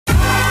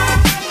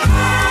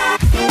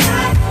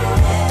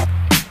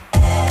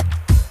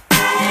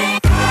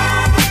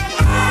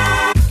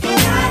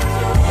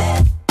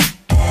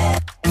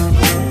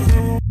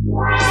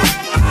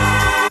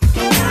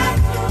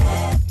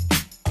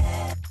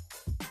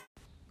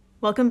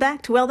Welcome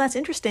back to Well, That's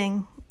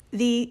Interesting,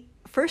 the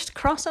first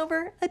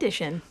crossover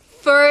edition.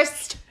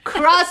 First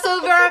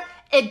crossover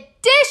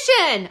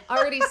edition!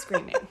 Already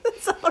screaming.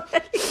 It's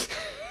already...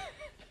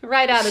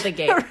 Right out of the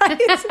gate.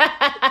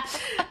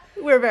 Right.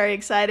 We're very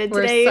excited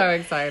today. We're so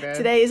excited.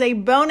 Today is a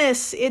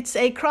bonus. It's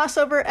a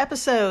crossover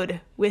episode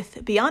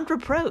with Beyond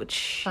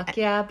Reproach. Fuck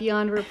yeah,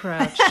 Beyond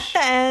Reproach.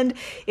 And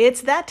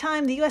it's that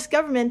time the U.S.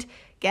 government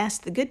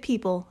gassed the good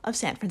people of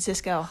San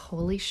Francisco.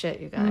 Holy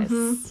shit, you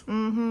guys.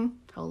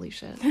 Holy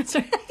shit. That's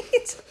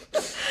right.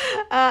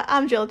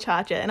 I'm Jill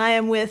Chacha, and I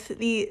am with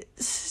the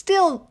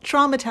still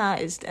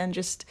traumatized and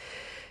just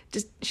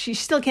she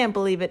still can't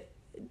believe it.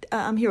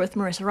 I'm here with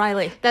Marissa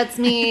Riley. That's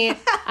me.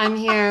 I'm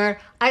here.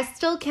 I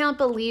still can't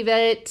believe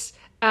it.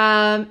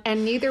 And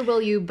neither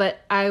will you,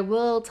 but I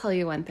will tell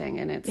you one thing,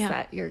 and it's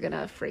that you're going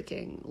to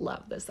freaking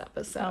love this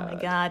episode. Oh my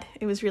God.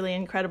 It was really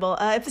incredible.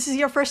 If this is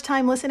your first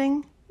time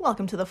listening,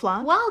 welcome to the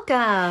flock.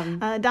 Welcome.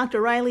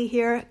 Dr. Riley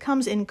here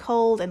comes in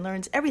cold and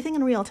learns everything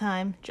in real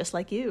time, just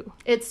like you.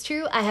 It's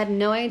true. I had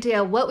no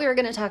idea what we were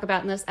going to talk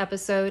about in this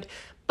episode,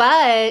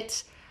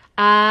 but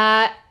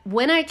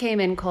when I came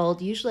in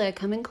cold, usually I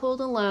come in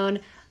cold alone,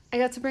 I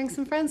got to bring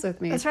some friends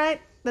with me. That's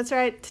right. That's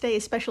right. Today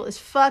is special as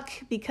fuck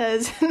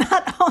because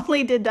not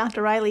only did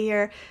Dr. Riley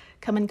here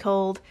come in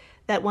cold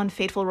that one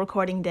fateful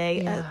recording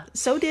day,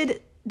 so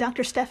did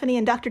Dr. Stephanie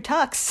and Dr.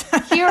 Tux.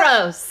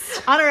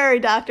 Heroes. Honorary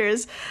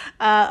doctors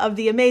of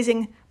the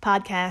amazing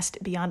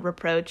podcast Beyond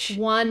Reproach.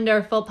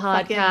 Wonderful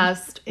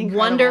podcast.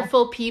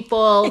 Wonderful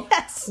people.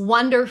 Yes.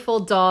 Wonderful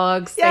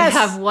dogs. Yes. They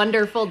have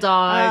wonderful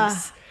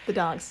dogs. The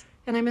dogs.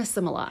 And I miss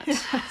them a lot.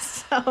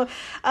 So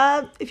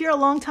if you're a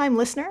longtime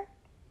listener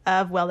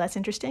of Well, That's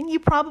Interesting, you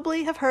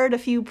probably have heard a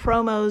few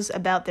promos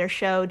about their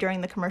show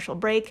during the commercial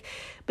break.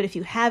 But if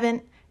you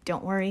haven't,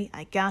 don't worry,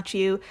 I got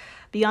you.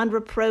 Beyond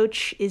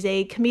Reproach is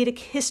a comedic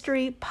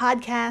history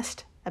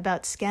podcast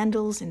about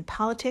scandals in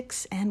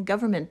politics and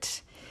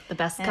government. The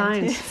best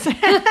kind.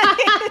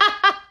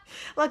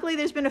 Luckily,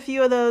 there's been a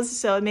few of those,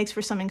 so it makes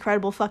for some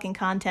incredible fucking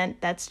content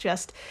that's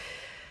just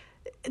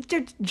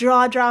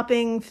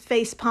jaw-dropping,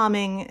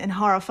 face-palming, and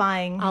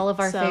horrifying. All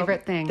of our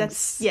favorite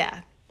things.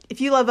 If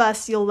you love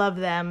us, you'll love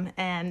them.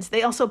 And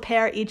they also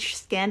pair each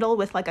scandal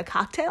with like a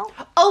cocktail.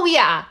 Oh,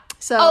 yeah.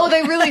 So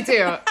they really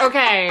do.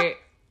 Okay.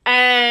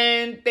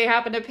 And they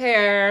happen to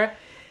pair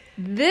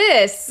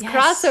this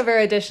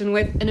crossover edition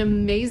with an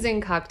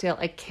amazing cocktail.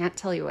 I can't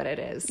tell you what it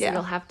is. Yeah.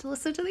 You'll have to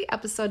listen to the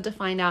episode to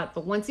find out.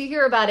 But once you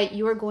hear about it,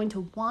 you are going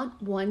to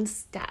want one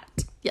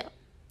stat. Yeah.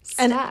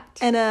 Stat.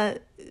 And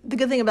the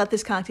good thing about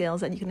this cocktail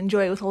is that you can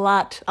enjoy it with a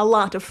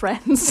lot of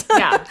friends.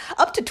 Yeah.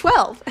 Up to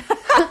 12.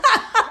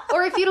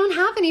 Or if you don't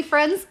have any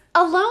friends,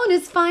 alone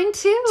is fine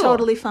too.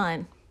 Totally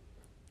fine.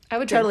 I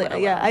would drink Totally. one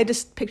alone. Yeah, I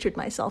just pictured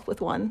myself with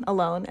one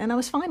alone, and I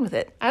was fine with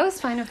it. I was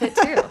fine with it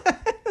too.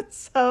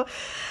 So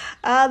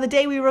the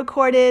day we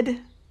recorded,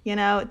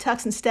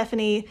 Tux and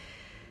Stephanie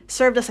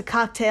served us a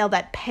cocktail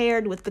that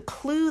paired with the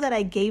clue that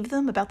I gave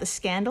them about the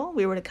scandal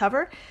we were to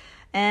cover.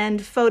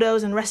 And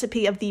photos and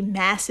recipe of the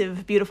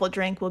massive, beautiful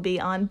drink will be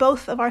on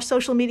both of our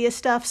social media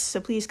stuffs,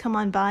 so please come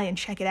on by and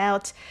check it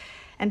out.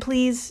 And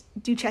please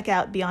do check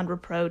out Beyond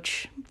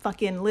Reproach.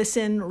 Fucking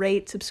listen,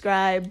 rate,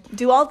 subscribe,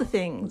 do all the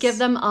things. Give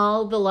them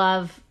all the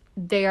love.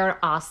 They are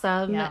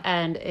awesome, Yeah.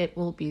 and it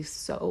will be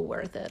so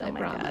worth it, I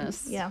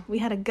promise. God. Yeah, we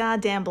had a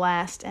goddamn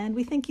blast, and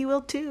we think you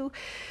will too.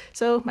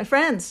 So, my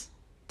friends,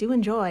 do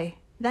enjoy.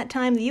 That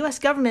time, the U.S.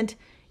 government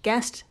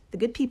gassed the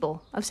good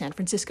people of San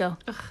Francisco.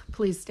 Ugh,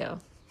 please do.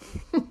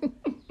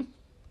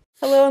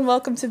 Hello and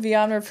welcome to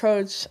Beyond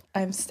Reproach.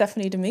 I'm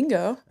Stephanie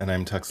Domingo. And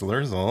I'm Tux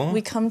Lerzel.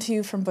 We come to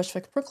you from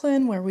Bushwick,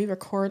 Brooklyn, where we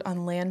record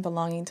on land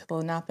belonging to the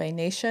Lenape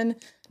Nation.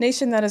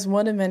 Nation that is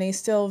one of many,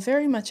 still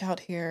very much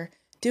out here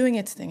doing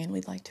its thing, and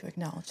we'd like to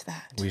acknowledge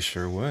that. We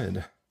sure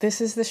would.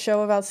 This is the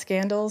show about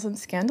scandals and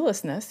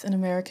scandalousness in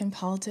American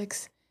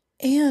politics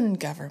and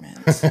government.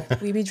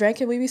 We be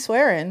drinking, we be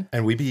swearing.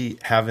 And we be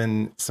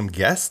having some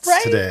guests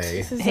Right?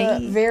 today. This is a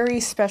very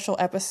special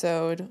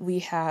episode. We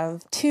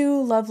have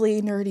two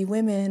lovely, nerdy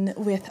women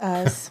with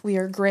us. We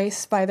are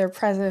graced by their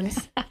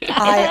presence.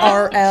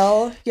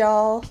 IRL,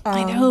 y'all.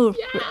 I know,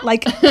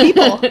 like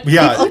people.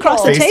 Yeah, People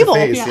across the face to table.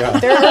 face,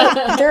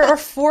 Yeah. There are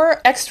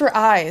 4 extra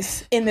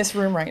eyes in this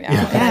room right now.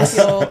 Yes.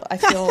 And I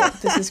feel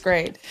this is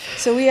great.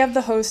 So we have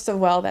the host of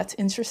Well, That's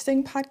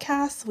Interesting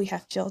podcast. We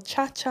have Jill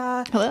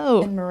Chacha.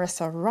 Hello. And Marissa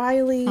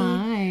Riley.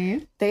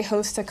 Hi. They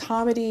host a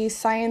comedy,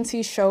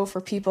 science-y show for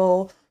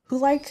people who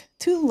like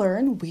to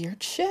learn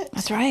weird shit.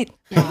 That's right.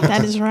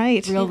 That is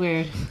right. Real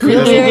weird.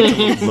 Real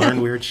weird.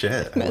 Learn weird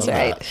shit. That's Love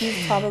right. that.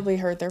 You've probably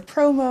heard their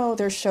promo.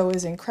 Their show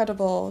is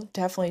incredible.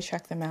 Definitely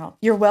check them out.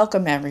 You're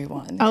welcome,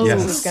 everyone. Oh,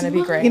 Yes. This is going to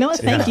be great. You know what?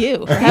 Thank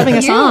you for having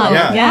us on.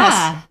 Yeah. Yes.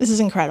 Yeah. This is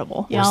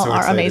incredible. We're Y'all so are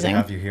excited amazing. to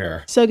have you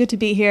here. So good to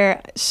be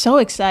here. So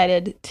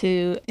excited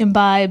to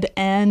imbibe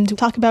and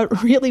talk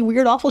about really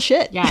weird, awful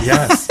shit. Yeah.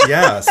 Yes,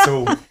 yeah.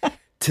 So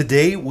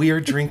today we are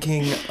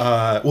drinking,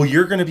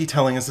 you're going to be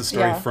telling us a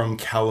story Yeah. from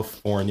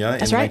California in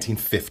That's the right.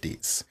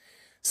 1950s.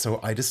 So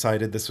I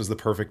decided this was the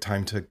perfect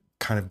time to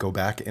kind of go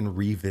back and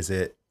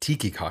revisit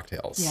tiki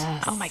cocktails.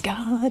 Yes. Oh my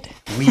God.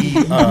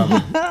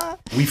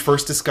 We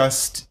first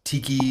discussed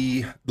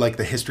tiki, like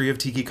the history of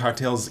tiki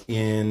cocktails,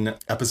 in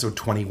episode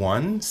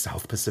 21,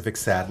 South Pacific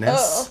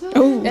Sadness.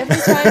 Every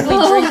time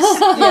we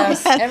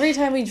drink, every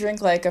time we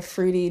drink like a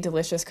fruity,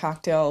 delicious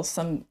cocktail,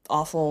 some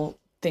awful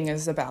thing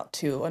is about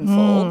to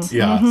unfold.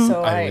 Yeah,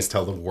 So I always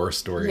tell the worst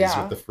stories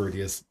Yeah. with the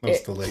fruitiest,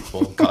 most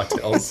delightful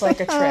cocktails. It's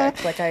like a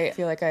trick. Like I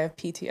feel like I have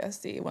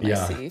PTSD when I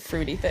see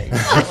fruity things.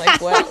 I'm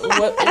like,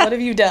 what have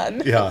you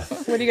done? Yeah.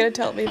 What are you gonna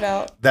tell me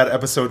about? That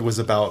episode was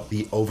about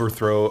the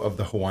overthrow of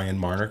the Hawaiian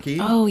monarchy.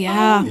 Oh,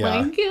 yeah.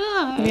 Yeah. My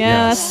God.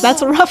 Yeah,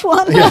 that's a rough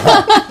one.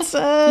 It's,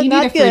 You need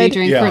not a fruity good.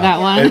 drink for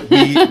that one.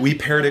 And we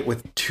paired it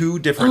with two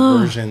different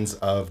versions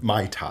of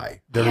Mai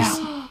Tai. There's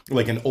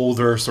like an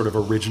older sort of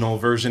original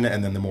version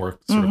and then the more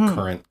sort of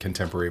current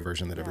contemporary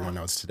version that everyone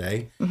knows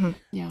today.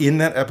 Yeah. In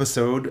that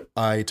episode,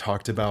 I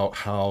talked about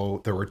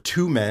how there were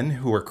two men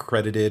who were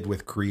credited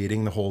with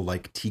creating the whole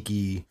like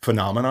tiki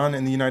phenomenon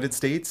in the United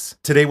States.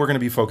 Today, we're going to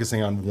be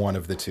focusing on one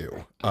of the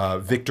two,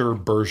 Victor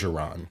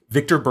Bergeron.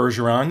 Victor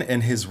Bergeron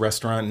and his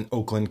restaurant in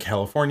Oakland,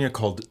 California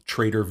called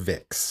Trader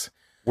Vic's.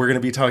 We're going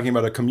to be talking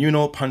about a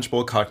communal punch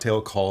bowl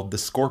cocktail called the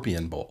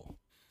Scorpion Bowl.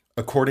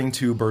 According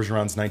to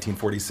Bergeron's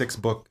 1946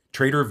 book,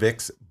 Trader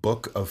Vic's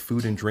Book of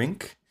Food and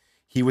Drink,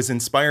 he was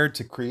inspired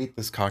to create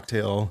this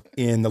cocktail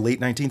in the late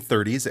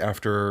 1930s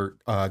after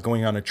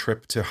going on a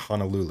trip to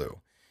Honolulu.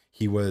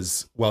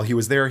 While he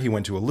was there, he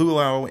went to a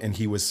luau and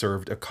he was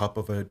served a cup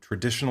of a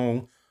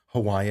traditional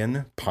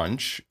Hawaiian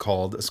punch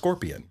called a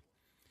scorpion.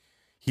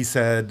 He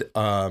said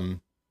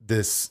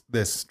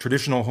this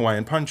traditional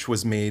Hawaiian punch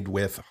was made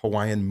with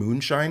Hawaiian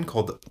moonshine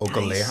called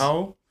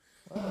okalehau.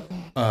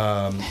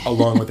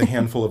 Along with a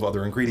handful of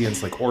other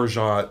ingredients like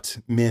orgeat,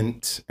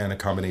 mint, and a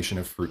combination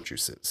of fruit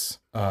juices.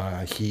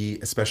 He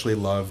especially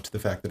loved the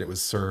fact that it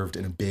was served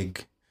in a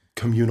big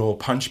communal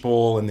punch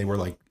bowl, and they were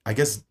like, I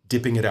guess,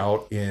 dipping it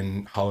out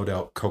in hollowed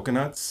out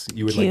coconuts.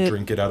 You would like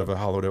drink it out of a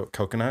hollowed out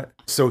coconut.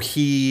 So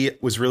he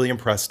was really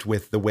impressed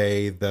with the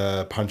way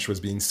the punch was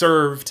being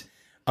served,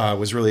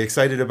 was really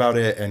excited about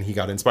it, and he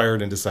got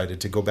inspired and decided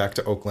to go back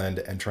to Oakland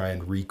and try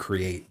and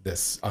recreate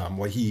this,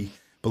 what he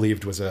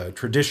believed was a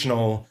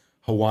traditional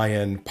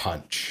Hawaiian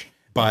punch,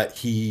 but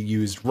he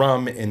used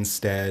rum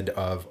instead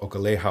of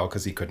okalehau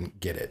because he couldn't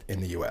get it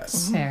in the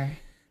U.S. Fair.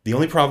 The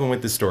only problem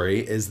with this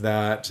story is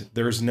that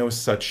there's no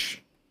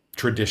such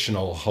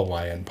traditional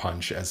Hawaiian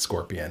punch as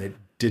Scorpion. It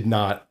did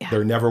not,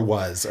 there never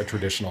was a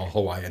traditional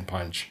Hawaiian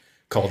punch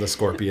called a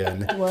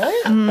Scorpion.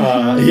 What?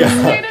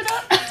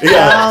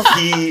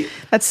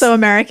 That's so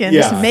American.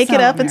 Yeah. Just make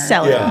it up and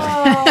sell it.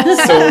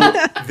 Yeah.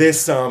 So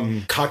this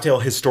cocktail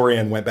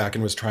historian went back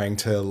and was trying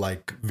to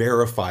like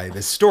verify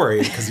this story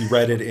because he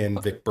read it in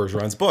Vic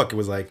Bergeron's book. It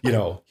was like,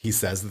 he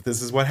says that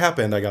this is what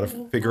happened. I got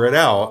to figure it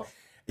out.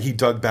 He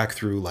dug back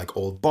through like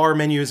old bar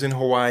menus in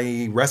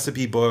Hawaii,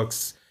 recipe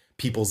books,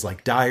 people's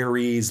like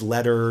diaries,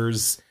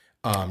 letters,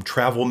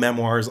 travel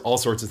memoirs, all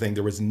sorts of things.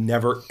 There was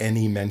never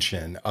any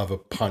mention of a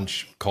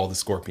punch called a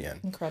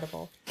Scorpion.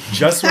 Incredible.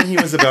 Just when he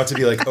was about to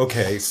be like,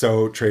 okay,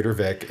 so Trader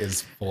Vic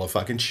is full of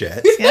fucking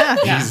shit. Yeah.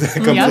 He's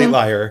a complete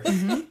liar.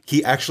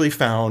 He actually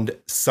found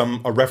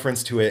a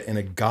reference to it in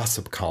a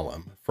gossip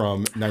column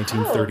from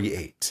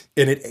 1938.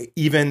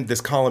 And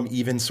this column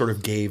even sort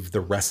of gave the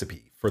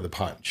recipe for the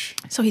punch.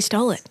 So he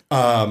stole it.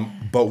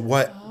 But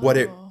what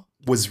it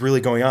was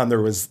really going on, there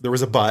was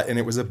a but, and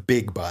it was a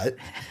big but.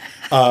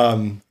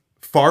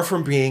 Far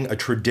from being a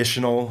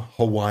traditional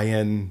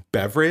Hawaiian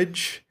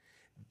beverage,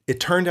 it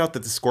turned out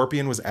that the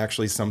Scorpion was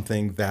actually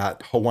something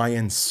that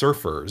Hawaiian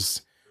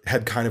surfers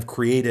had kind of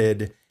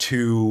created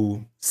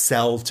to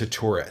sell to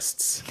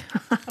tourists.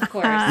 Of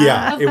course.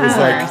 Yeah, it was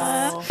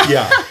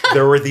like,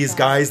 there were these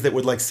guys that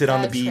would like sit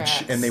on the beach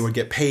tracks. and they would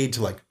get paid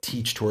to like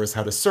teach tourists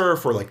how to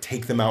surf or like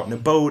take them out in a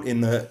boat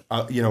in the,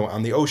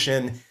 on the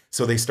ocean.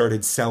 So they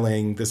started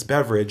selling this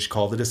beverage,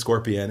 called it a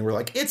Scorpion. And we're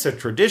like, it's a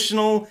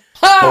traditional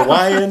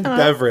Hawaiian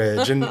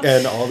beverage. And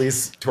all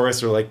these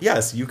tourists are like,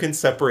 yes, you can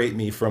separate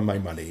me from my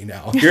money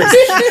now.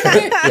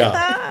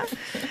 Yeah.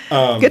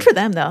 Good for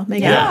them, though.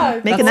 Making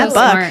That's that so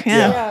buck. smart.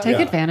 Yeah. Take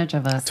advantage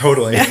of us.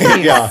 Totally.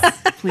 Yeah.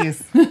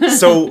 Please.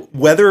 So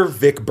whether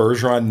Vic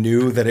Bergeron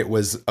knew that it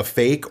was a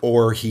fake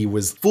or he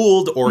was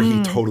fooled or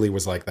he totally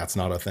was like, that's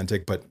not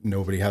authentic, but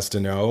nobody has to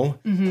know.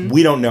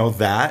 We don't know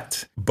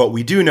that, but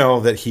we do know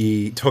that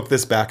he took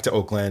this back to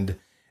Oakland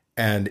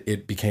and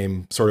it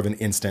became sort of an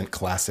instant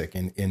classic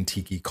in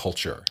tiki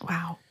culture.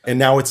 Wow. And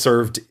now it's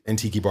served in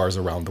tiki bars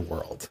around the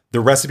world.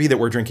 The recipe that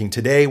we're drinking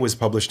today was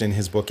published in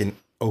his book in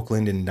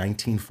Oakland in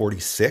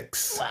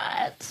 1946.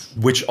 What?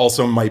 Which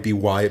also might be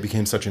why it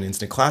became such an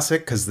instant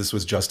classic, because this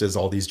was just as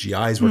all these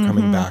GIs were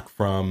coming back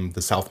from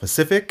the South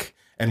Pacific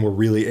and were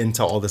really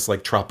into all this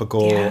like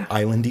tropical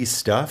islandy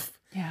stuff.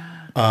 Yeah.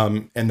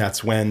 And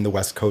that's when the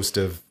west coast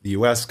of the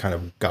U.S. kind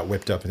of got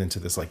whipped up into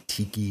this like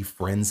tiki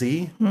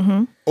frenzy.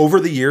 Over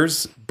the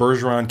years,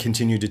 Bergeron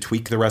continued to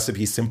tweak the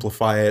recipe,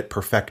 simplify it,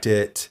 perfect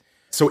it.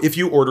 So if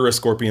you order a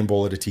Scorpion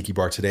Bowl at a tiki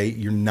bar today,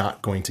 you're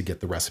not going to get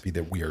the recipe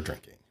that we are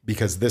drinking.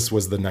 because this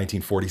was the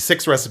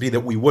 1946 recipe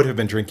that we would have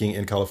been drinking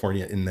in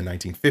California in the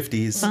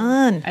 1950s.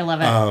 Fun. I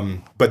love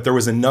it. But there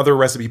was another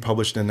recipe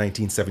published in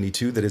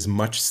 1972 that is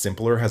much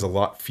simpler, has a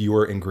lot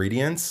fewer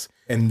ingredients.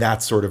 And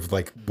that's sort of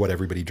like what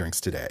everybody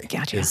drinks today.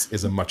 Gotcha.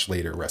 Is a much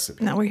later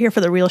recipe. No, we're here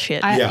for the real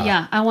shit.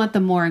 Yeah. I want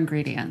the more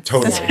ingredients.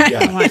 Totally.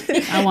 Yeah.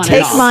 I want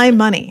Take it all. my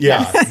money.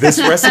 Yeah. This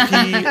recipe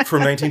from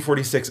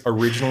 1946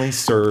 originally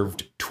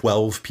served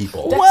 12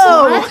 people.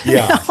 Whoa.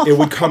 Yeah. It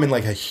would come in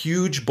like a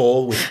huge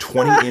bowl with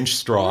 20-inch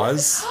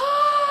straws.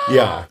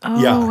 Yeah.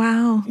 Oh, yeah.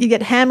 wow. You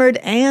get hammered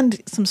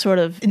and some sort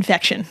of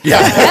infection.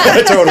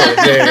 Yeah, totally.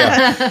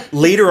 Yeah.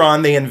 Later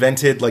on, they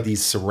invented like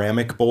these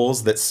ceramic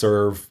bowls that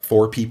serve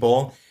 4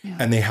 people. Yeah.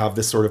 And they have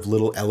this sort of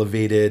little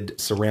elevated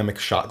ceramic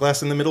shot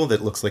glass in the middle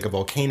that looks like a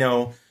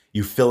volcano.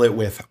 You fill it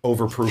with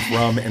overproof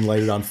rum and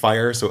light it on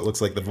fire. So it looks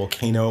like the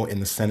volcano in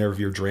the center of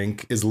your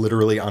drink is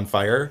literally on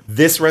fire.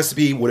 This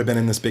recipe would have been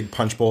in this big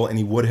punch bowl, and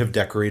he would have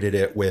decorated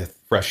it with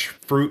fresh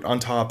fruit on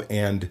top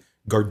and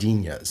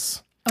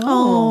gardenias.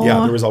 Oh. Yeah,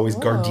 there was always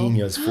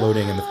gardenias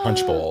floating in the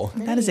punch bowl.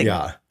 That is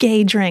a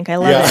gay drink. I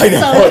love Yeah, it. I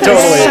know. Totally.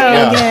 So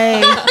Yeah.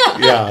 gay.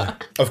 Yeah.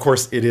 Of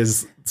course, it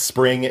is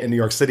spring in New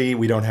York City.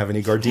 We don't have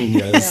any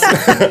gardenias.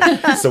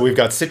 So we've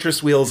got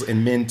citrus wheels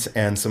and mint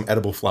and some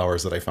edible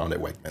flowers that I found at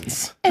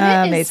Wegmans. And it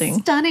is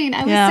Amazing. stunning.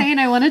 I was Yeah. saying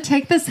I want to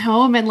take this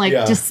home and like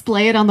Yeah.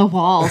 display it on the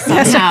wall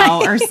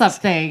somehow or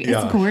something.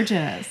 Yeah. It's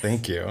gorgeous.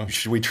 Thank you.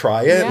 Should we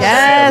try it?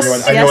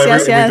 Yes. I know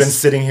Yes, yes. we've been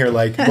sitting here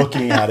like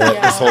looking at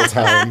it this whole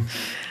time.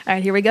 All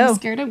right, here we I'm go.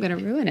 scared I'm going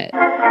to ruin it.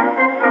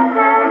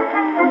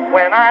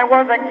 When I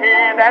was a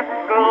kid at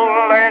school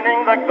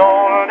learning the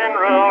golden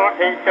rule,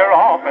 teacher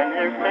often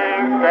used to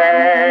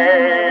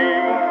say,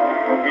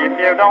 if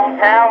you don't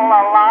tell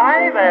a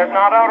lie, there's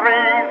not a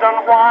reason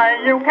why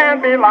you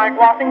can't be like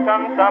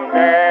Washington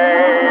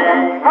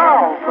someday.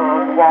 How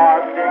could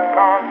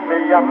Washington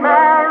be a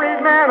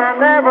married man and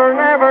never,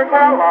 never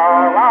tell a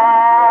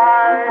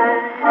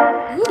lie?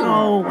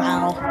 Oh,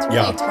 wow.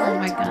 Yeah. Oh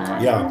my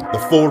God. Yeah. The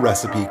full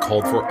recipe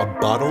called for a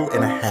bottle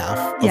and a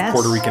half of Yes.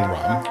 Puerto Rican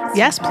rum.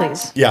 Yes,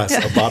 please. Yes,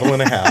 a bottle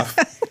and a half.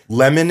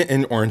 Lemon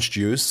and orange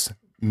juice,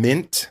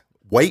 mint,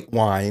 white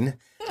wine,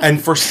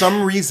 and for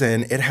some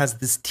reason, it has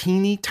this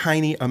teeny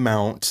tiny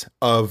amount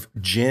of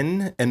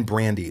gin and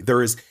brandy.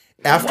 There is,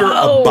 after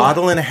a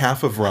bottle and a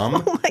half of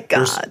rum, Oh my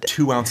there's God.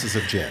 2 ounces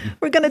of gin.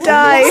 We're going to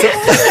die. What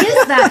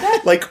is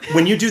that? Like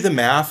when you do the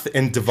math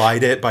and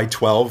divide it by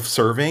 12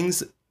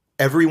 servings,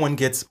 everyone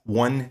gets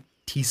 1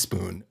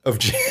 teaspoon of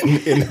gin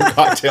in their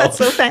cocktail.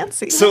 So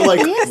fancy. So like,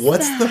 is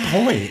what's the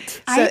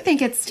point? I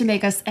think it's to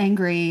make us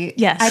angry.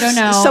 Yes. I don't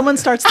know. Someone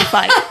starts the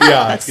fight.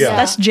 Yeah,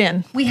 That's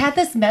gin. We had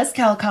this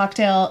mezcal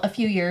cocktail a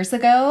few years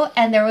ago,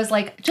 and there was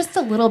like just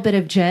a little bit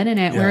of gin in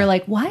it. We Yeah. were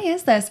like, why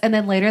is this? And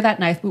then later that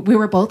night, we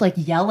were both like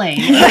yelling.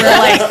 We were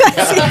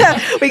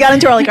like, We got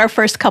into our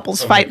first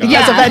couples fight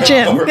because God. of that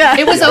gin. Yeah.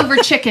 it was over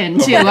chicken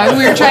too.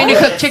 We were trying to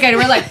cook chicken, and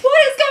we were like,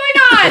 what is going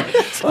on?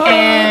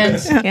 And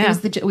it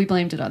was we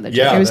blamed it on the gin.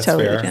 Yeah, It was that's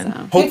totally fair. gin.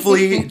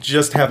 Hopefully,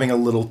 just having a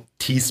little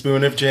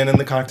teaspoon of gin in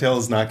the cocktail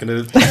is not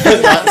going to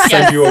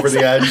send you over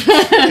the edge.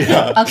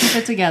 Yeah. I'll keep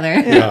it together.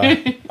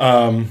 Yeah.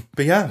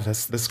 But yeah,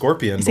 that's the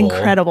scorpion It's bowl.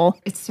 incredible.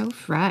 It's so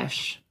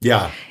fresh.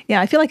 Yeah.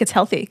 Yeah, I feel like it's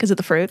healthy because of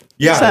the fruit.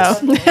 Yeah. So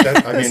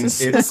I mean,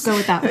 Let's it's go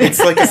with that. it's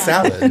like a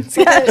salad. It's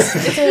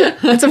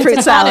a fruit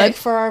tonic salad.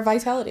 for our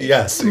vitality.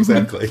 Yes,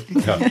 exactly.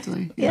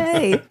 Yeah.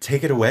 yay.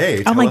 Take it away.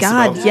 Oh Tell my us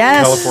God. about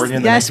Yes. California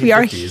in the Yes, we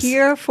are 1950s.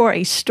 here for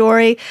a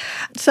story.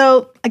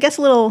 So I guess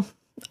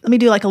let me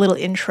do like a little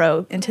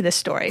intro into this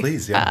story.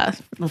 Please, yeah.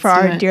 For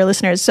our do it. dear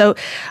listeners. So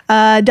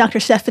Dr.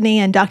 Stephanie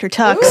and Dr.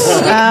 Tux.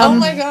 Oh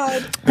my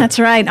God. That's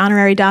right.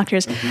 Honorary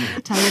doctors.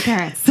 Tell your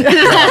parents.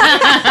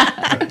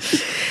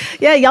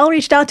 Yeah, y'all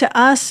reached out to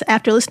us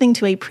after listening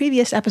to a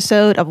previous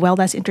episode of Well,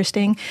 That's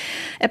Interesting,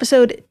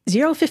 episode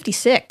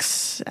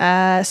 056.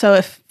 So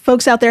if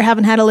folks out there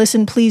haven't had a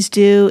listen, please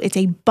do. It's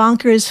a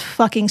bonkers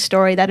fucking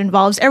story that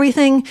involves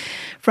everything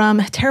from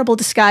terrible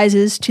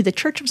disguises to the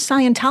Church of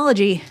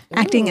Scientology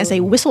acting as a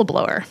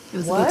whistleblower. It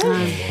was a good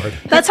time.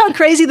 That's how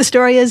crazy the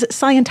story is.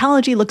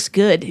 Scientology looks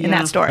good in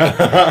that story.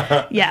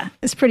 Yeah,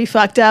 it's pretty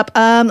fucked up.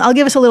 I'll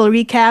give us a little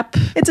recap.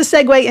 It's a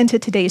segue into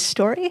today's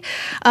story,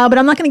 but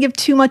I'm not going to give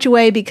too much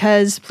away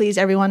because, please,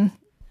 everyone,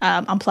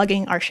 I'm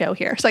plugging our show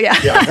here. So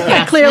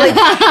yeah. Clearly,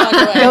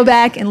 go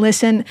back and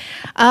listen.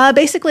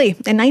 Basically,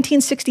 in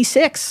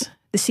 1966,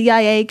 the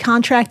CIA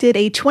contracted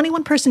a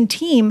 21-person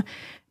team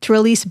to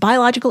release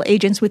biological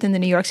agents within the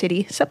New York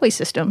City subway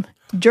system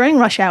during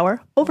rush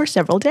hour over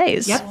several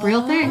days. Yep,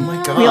 real thing. Oh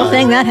my God. Real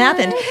thing that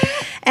happened.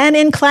 And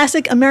in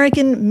classic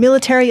American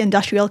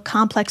military-industrial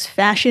complex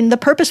fashion, the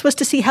purpose was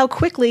to see how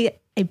quickly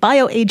a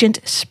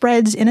bioagent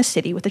spreads in a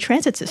city with a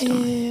transit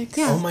system.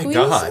 Oh my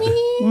God.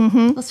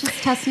 Let's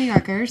just test New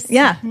Yorkers.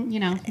 Yeah.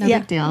 No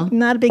big deal.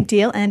 Not a big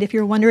deal. And if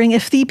you're wondering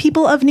if the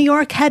people of New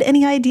York had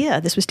any idea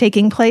this was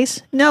taking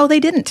place, no, they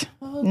didn't.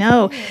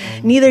 No,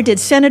 neither did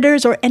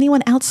senators or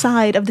anyone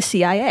outside of the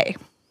CIA.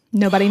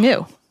 Nobody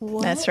knew.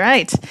 What? That's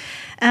right.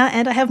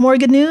 And I have more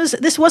good news.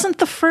 This wasn't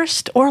the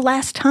first or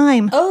last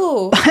time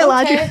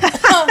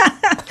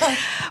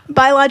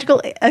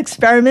biological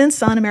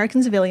experiments on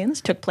American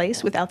civilians took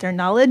place without their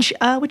knowledge,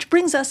 which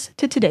brings us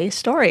to today's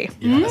story.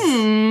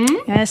 Yes.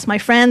 Yes, my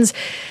friends.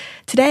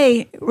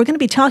 Today, we're going to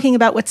be talking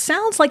about what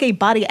sounds like a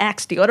body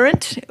axe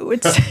deodorant.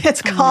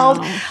 It's called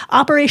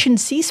Operation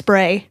Sea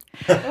Spray.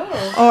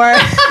 Or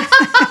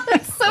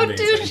So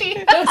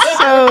douchey.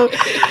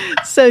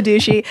 so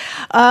douchey.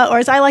 Or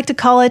as I like to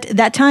call it,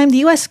 that time the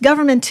U.S.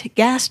 government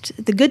gassed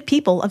the good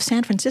people of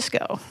San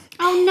Francisco.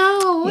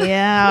 Oh no.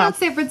 Yeah. Not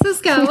San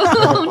Francisco.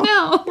 Oh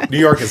no. New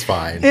York is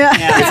fine. Yeah.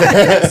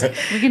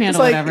 We can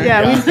handle Like, whatever.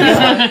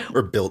 yeah,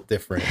 We're built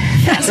different.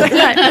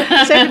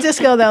 Right. San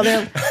Francisco, though,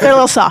 they're a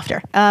little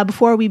softer.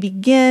 Before we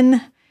begin,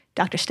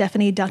 Dr.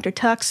 Stephanie, Dr.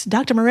 Tux,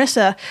 Dr.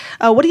 Marissa,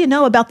 what do you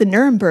know about the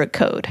Nuremberg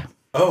Code?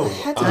 Oh,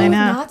 Had to do with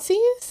know. Nazis?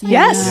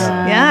 Yes.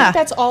 Yeah.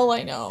 That's all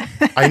I know.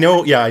 I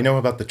know. Yeah, I know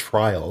about the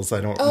trials.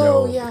 I don't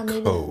know yeah, the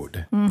maybe.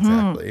 code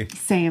Mm-hmm. exactly.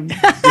 Same.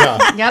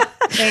 Yeah. Yep.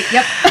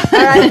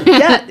 All right.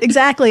 Yeah,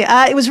 exactly.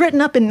 It was written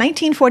up in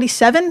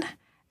 1947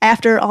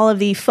 after all of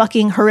the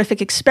fucking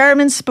horrific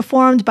experiments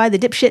performed by the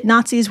dipshit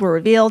Nazis were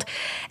revealed.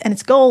 And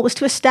its goal was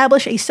to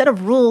establish a set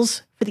of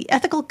rules for the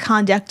ethical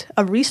conduct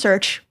of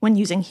research when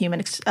using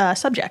human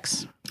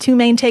subjects. Two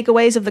main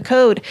takeaways of the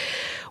code.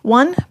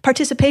 One,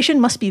 participation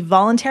must be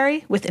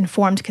voluntary with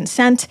informed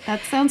consent.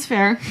 That sounds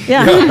fair.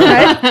 Yeah,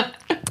 right?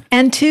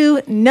 And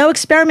two, no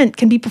experiment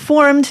can be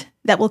performed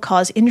that will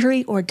cause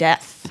injury or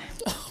death.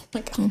 Oh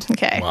my God.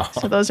 Okay, Wow.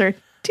 so those are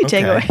two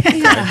Okay.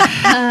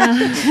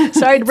 takeaways.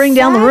 Sorry to bring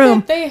down the Sad room.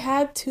 that they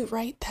had to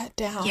write that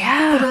down.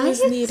 Yeah, But it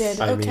was needed.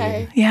 I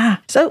Okay. Yeah.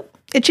 So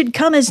it should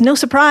come as no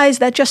surprise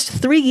that just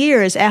 3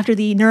 years after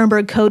the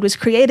Nuremberg Code was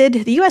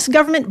created, the U.S.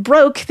 government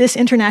broke this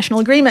international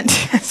agreement.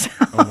 So-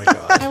 Oh my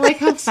god. I like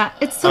how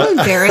it's so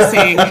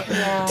embarrassing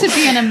to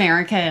be an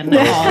American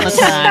all the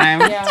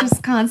time. Yeah.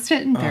 Just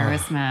constant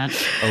embarrassment.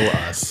 Oh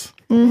us.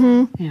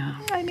 Yeah.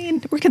 I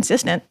mean, we're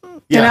consistent.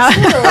 Yes,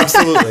 You know?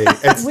 absolutely.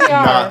 It's We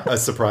are. not a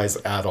surprise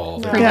at all.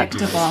 that we do this.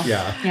 Predictable.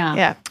 Yeah. Yeah.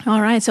 Yeah.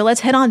 All right. So let's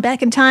head on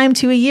back in time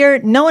to a year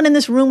no one in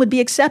this room would be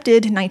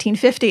accepted,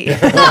 1950.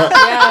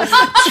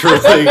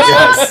 Truly,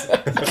 yes.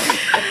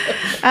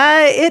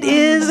 It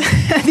is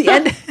the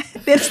end.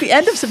 It's the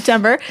end of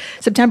September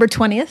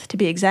 20th to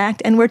be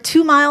exact, and we're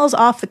 2 miles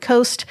off the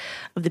coast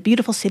of the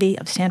beautiful city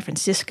of San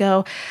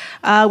Francisco.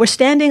 We're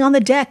standing on the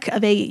deck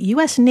of a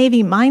U.S.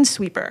 Navy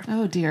minesweeper,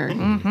 Oh dear.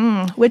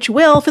 which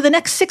will, for the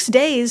next 6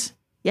 days,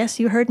 yes,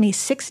 you heard me,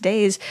 6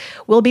 days,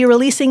 will be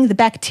releasing the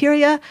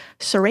bacteria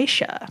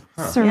Serratia.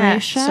 Yeah,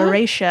 Serratia?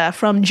 Serratia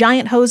from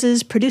giant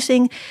hoses,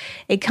 producing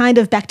a kind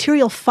of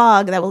bacterial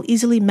fog that will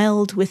easily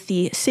meld with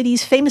the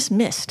city's famous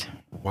mist.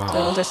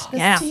 Wow.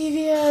 Yeah.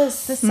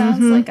 Devious. This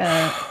sounds like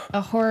a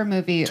horror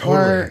movie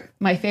or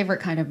my favorite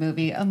kind of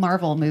movie, a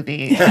Marvel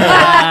movie.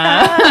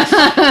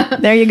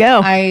 There you go.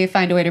 I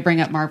find a way to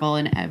bring up Marvel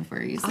in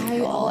every I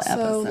single also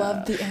episode.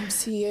 love the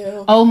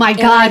MCU. Oh my And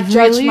God, I judge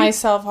really?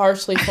 myself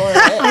harshly for it.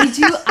 I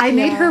do. I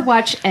made her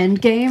watch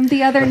Endgame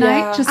the other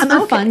night just for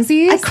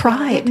funsies. I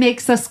cried. It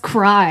makes us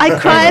cry. I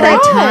cried. every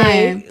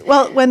I time.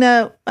 Well, when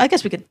I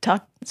guess we could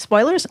talk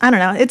spoilers. I don't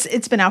know.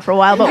 It's been out for a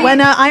while, but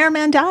when Iron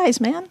Man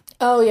dies, man,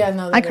 Oh yeah,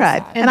 no. that I is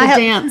cried. sad. And I the have-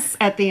 dance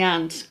at the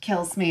end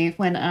kills me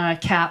when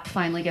Cap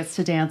finally gets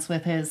to dance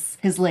with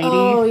his lady.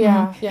 Oh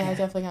yeah, yeah. I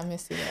definitely got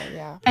Missy there.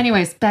 Yeah.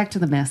 Anyways, back to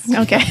the mist.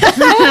 okay. To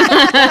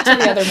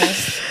the other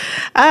miss.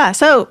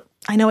 So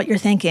I know what you're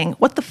thinking.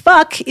 What the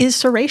fuck is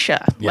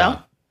Serratia?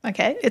 Well,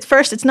 okay.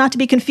 It's not to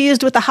be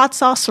confused with the hot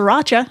sauce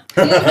sriracha.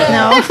 No.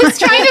 I was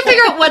trying to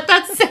figure out what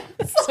that says.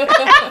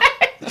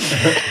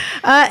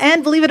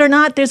 And believe it or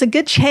not, there's a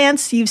good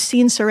chance you've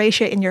seen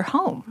Serratia in your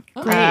home.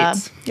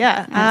 Great.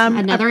 Yeah.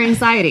 Another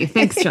anxiety.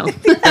 Thanks, Jill.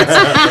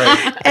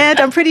 And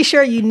I'm pretty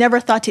sure you never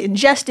thought to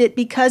ingest it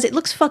because it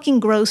looks fucking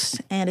gross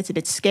and it's a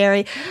bit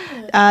scary.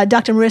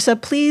 Dr. Marissa,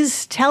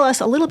 please tell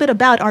us a little bit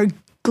about our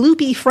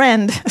gloopy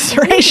friend,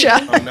 Serratia.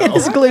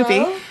 It's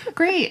gloopy.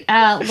 Great.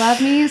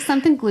 Love me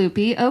something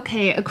gloopy.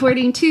 Okay,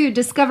 according to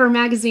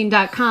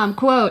discovermagazine.com,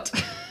 quote,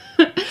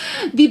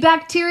 the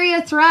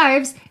bacteria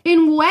thrives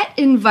in wet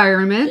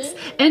environments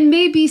and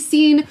may be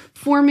seen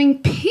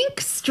forming pink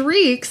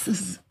streaks,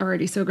 this is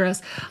already so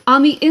gross,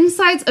 on the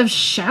insides of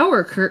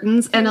shower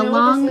curtains and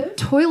along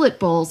toilet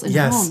bowls in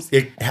Yes, homes.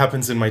 it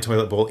happens in my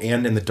toilet bowl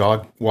and in the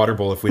dog water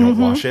bowl if we don't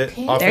wash it.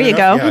 often There you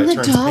enough. go. Yeah, In it the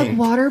turns dog pink.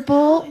 water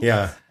bowl?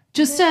 Yeah.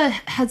 Just a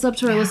heads up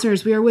to our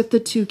listeners, we are with the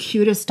two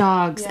cutest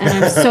dogs, and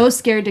I'm so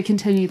scared to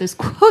continue this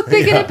quote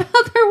thinking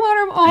about their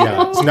water bowl.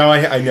 Yeah. So now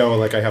I know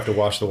like I have to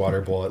wash the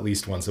water bowl at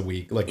least once a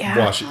week. Like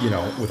wash it,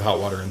 with hot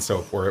water and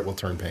soap or it will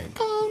turn pink.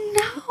 Oh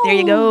no. There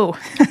you go.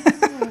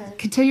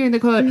 Continuing the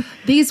quote,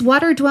 these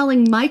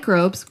water-dwelling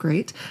microbes,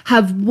 great,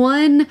 have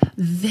one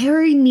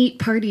very neat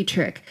party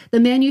trick. The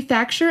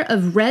manufacture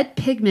of red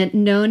pigment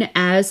known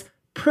as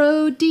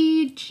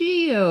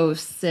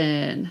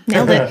prodigiosin.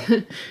 Nailed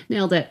it.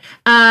 Nailed it.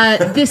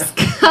 This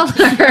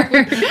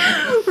color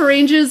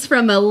ranges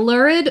from a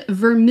lurid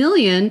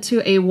vermilion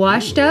to a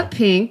washed out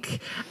pink,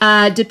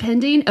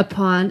 depending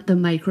upon the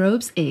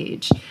microbe's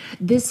age.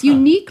 This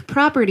unique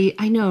property,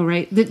 I know,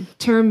 right?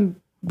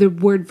 The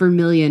word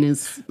vermilion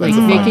is like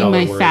making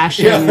my word.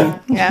 fashion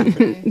Yeah.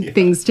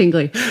 things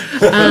tingly.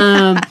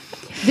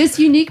 This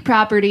unique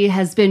property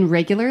has been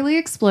regularly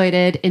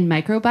exploited in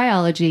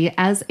microbiology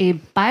as a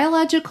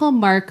biological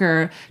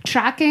marker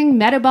tracking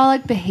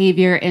metabolic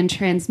behavior and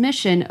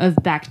transmission of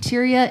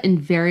bacteria in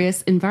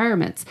various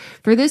environments.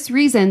 For this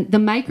reason, the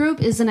microbe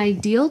is an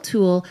ideal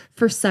tool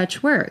for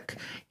such work.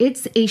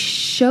 It's a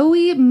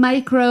showy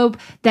microbe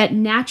that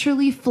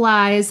naturally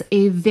flies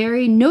a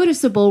very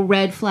noticeable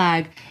red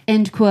flag.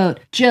 End quote.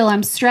 Jill,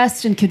 I'm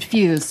stressed and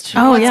confused.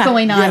 Oh, What's yeah.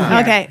 going on here?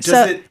 Okay,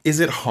 Is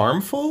it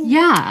harmful?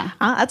 Yeah.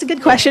 That's a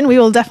good question. We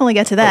will definitely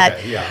get to that.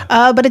 Okay,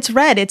 yeah. But it's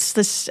red. It's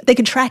this. They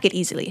can track it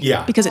easily.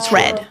 Yeah. Because it's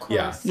red.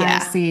 Yeah. Yeah.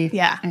 I see.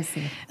 Yeah. I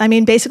see. I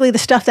mean, basically, the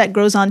stuff that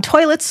grows on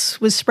toilets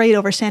was sprayed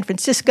over San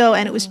Francisco,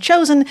 and it was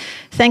chosen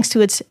thanks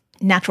to its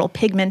natural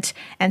pigment.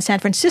 And San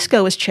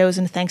Francisco was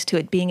chosen thanks to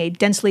it being a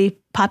densely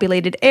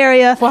populated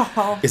area.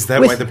 Wow. Is that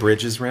why the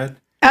bridge is red?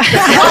 Oh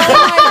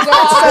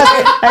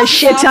my God. A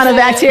shit ton of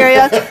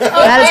bacteria.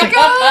 That is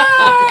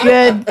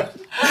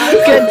a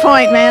good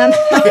point, man.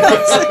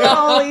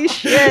 Holy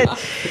shit.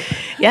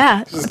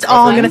 Yeah, that's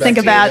all I'm going to think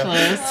about.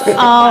 That's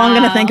all I'm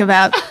going to think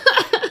about.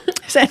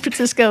 San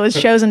Francisco was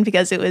chosen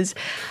because it was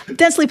a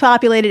densely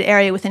populated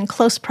area within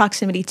close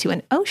proximity to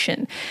an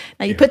ocean.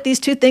 Now, you put these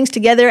two things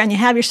together and you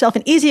have yourself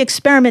an easy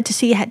experiment to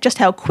see just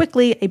how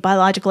quickly a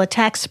biological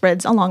attack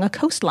spreads along a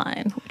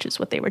coastline, which is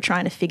what they were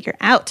trying to figure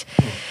out.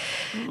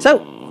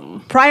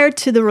 So, prior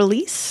to the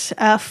release,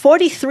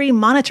 43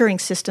 monitoring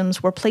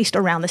systems were placed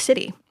around the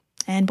city.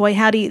 And boy,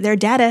 howdy, their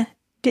data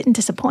didn't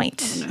disappoint.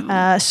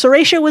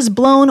 Serratia was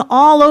blown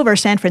all over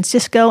San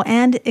Francisco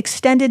and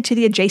extended to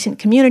the adjacent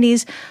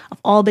communities of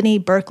Albany,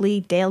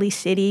 Berkeley, Daly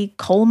City,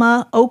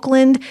 Colma,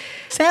 Oakland,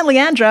 San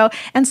Leandro,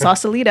 and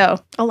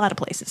Sausalito. A lot of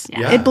places.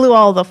 Yeah. It blew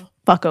all the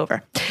fuck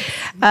over.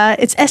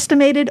 It's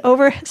estimated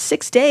over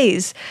 6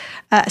 days.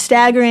 A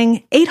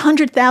staggering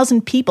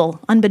 800,000 people,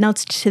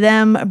 unbeknownst to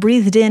them,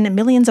 breathed in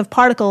millions of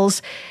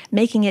particles,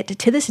 making it,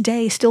 to this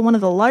day, still one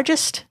of the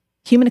largest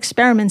human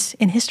experiments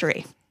in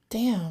history.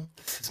 Damn.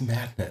 This is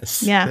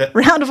madness. Yeah,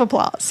 round of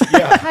applause.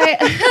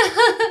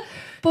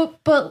 But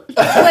what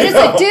does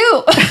it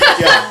do?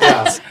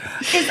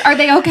 Are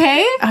they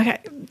okay? Okay,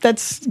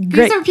 that's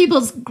great. These are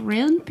people's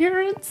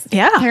grandparents?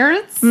 Yeah.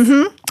 Parents?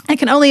 I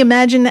can only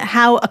imagine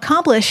how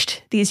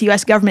accomplished these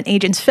U.S. government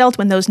agents felt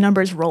when those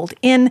numbers rolled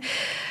in.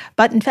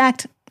 But in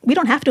fact, we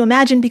don't have to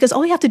imagine because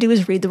all we have to do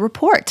is read the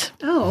report.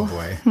 Oh.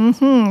 Boy.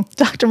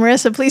 Dr.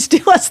 Marissa, please do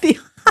us the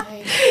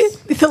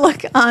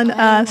look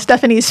on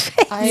Stephanie's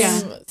face. I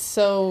am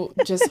so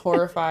just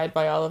horrified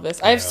by all of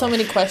this. I have so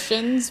many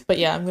questions, but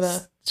yeah, I'm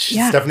gonna.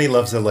 Yeah. Stephanie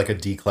loves a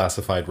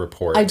declassified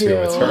report. I do. Too.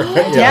 It's her.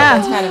 Yeah.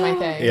 That's kind of my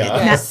thing.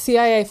 Yeah.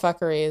 CIA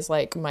fuckery is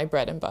like my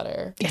bread and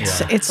butter. It's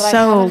But I so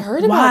haven't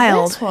heard about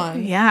wild. this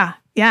one. Yeah.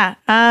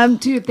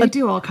 Dude, they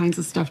do all kinds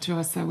of stuff to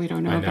us that we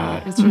don't know know.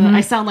 about. It's really,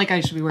 I sound like I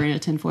should be wearing a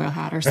tinfoil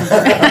hat or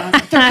something.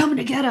 They're coming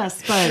to get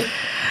us, but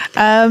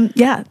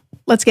Yeah.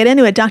 Let's get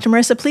into it. Dr.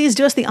 Marissa, please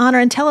do us the honor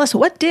and tell us,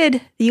 what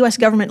did the U.S.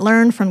 government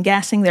learn from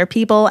gassing their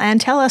people? And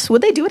tell us,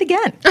 would they do it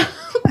again?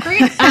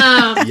 great.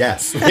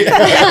 Yes.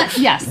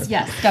 Yes,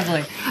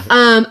 definitely.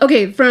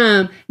 Okay,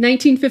 from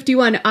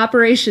 1951,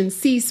 Operation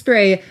Sea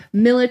Spray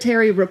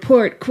military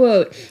report,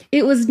 quote,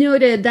 it was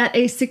noted that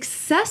a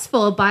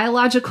successful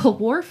biological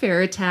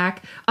warfare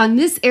attack on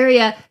this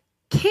area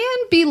can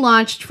be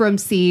launched from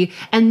sea,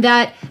 and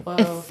that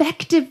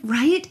effective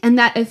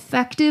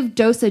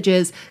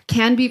dosages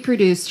can be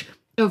produced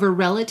over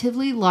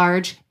relatively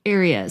large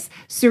areas.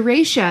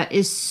 Serratia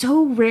is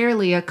so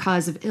rarely a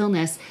cause of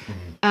illness,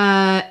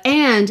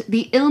 and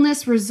the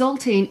illness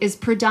resulting is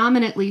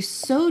predominantly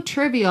so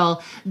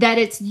trivial that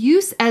its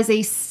use as a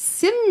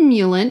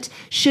simulant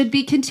should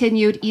be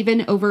continued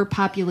even over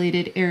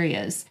populated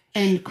areas.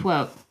 End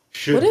quote.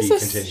 Should What is be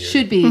this? continued.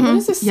 Should be. What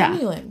is a Yeah.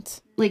 simulant?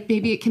 Like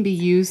maybe it can be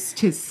used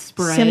to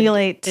spread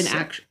Simulate an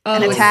action,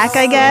 An attack,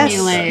 I guess.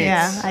 simulate.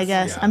 Yeah, I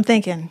guess. Yeah. I'm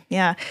thinking.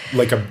 Yeah.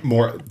 Like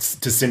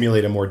to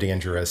simulate a more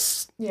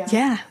dangerous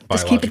Yeah.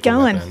 Just keep it biological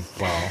going. weapon.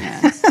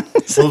 Wow.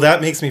 Well,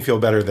 that makes me feel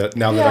better that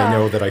now that I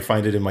know that I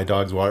find it in my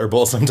dog's water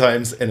bowl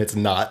sometimes and it's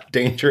not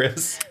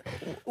dangerous.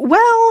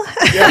 Well,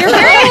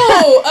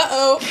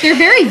 They're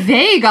very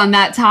vague on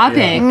that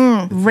topic.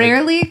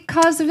 Rarely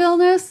cause of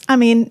illness. I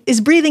mean,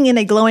 is breathing in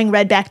a glowing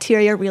red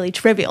bacteria really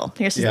trivial?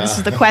 This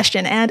is the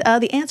question, and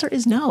the answer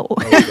is no.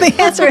 The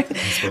answer.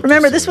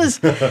 Remember, this was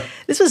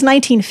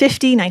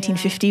 1950,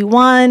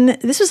 1951.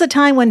 This was a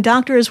time when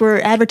doctors were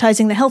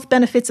advertising the health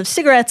benefits of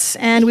cigarettes,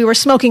 and we were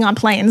smoking on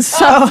planes.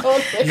 So,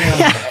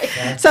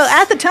 so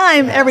at the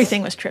time,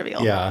 everything was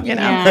trivial. Yeah. You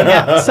know. Yeah.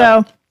 Yeah.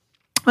 So,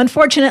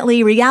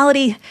 unfortunately,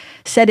 reality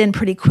set in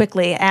pretty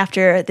quickly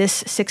after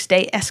this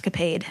 6-day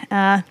escapade.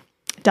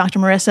 Dr.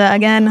 Marissa,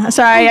 again.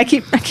 Sorry, I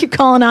keep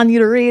calling on you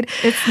to read.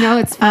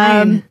 It's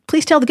fine.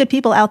 Please tell the good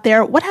people out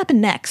there what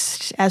happened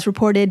next, as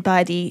reported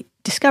by the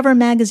Discover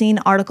magazine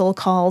article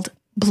called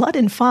Blood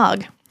and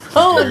Fog.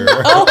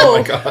 Oh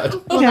my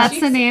God. Well, that's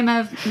the name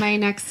of my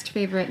next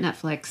favorite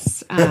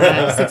Netflix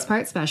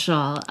 6-part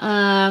special.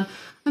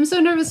 I'm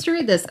so nervous to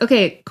read this.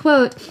 Okay,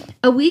 quote,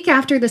 a week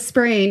after the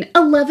sprain,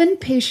 11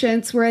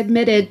 patients were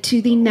admitted to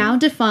the now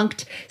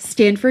defunct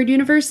Stanford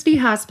University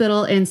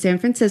Hospital in San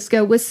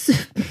Francisco with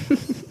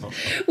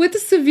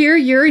severe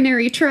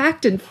urinary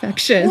tract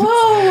infections.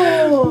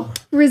 Whoa!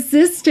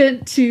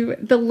 Resistant to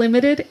the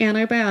limited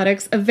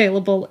antibiotics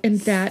available in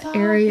that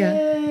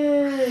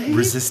area.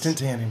 Resistant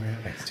to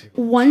antibiotics, too.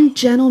 One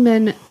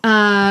gentleman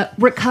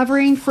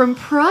recovering from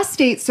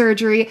prostate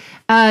surgery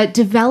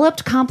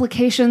developed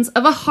complications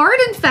of a heart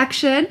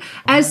infection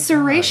as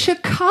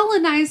Serratia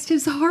colonized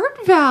his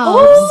heart valves.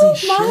 Oh Holy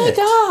my shit.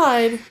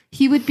 God!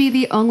 He would be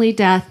the only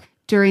death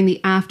during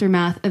the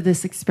aftermath of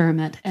this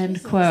experiment.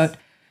 End quote.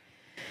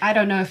 I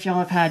don't know if y'all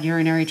have had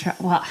urinary tract.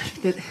 Well,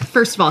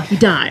 first of all, he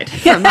died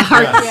from the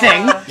heart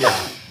thing.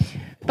 Yeah.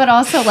 But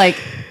also, like,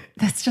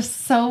 that's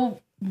just so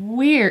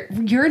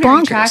weird.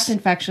 Urinary Bonkers. tract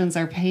infections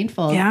are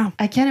painful. Yeah.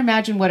 I can't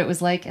imagine what it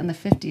was like in the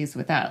 50s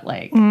without,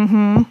 like,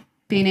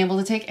 being able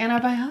to take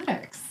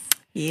antibiotics.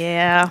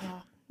 Yeah.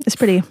 It's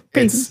pretty.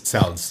 It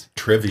sounds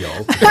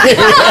trivial.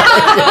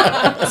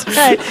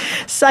 Right.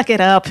 Suck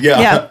it up.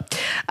 Yeah.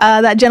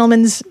 That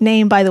gentleman's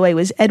name, by the way,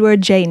 was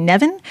Edward J.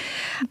 Nevin.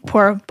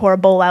 Pour a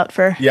bowl out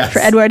for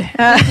Edward.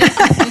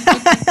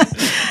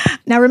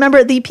 Now,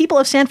 remember, the people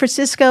of San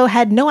Francisco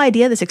had no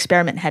idea this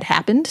experiment had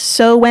happened.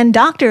 So when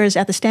doctors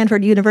at the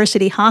Stanford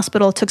University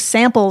Hospital took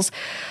samples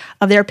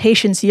of their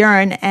patients'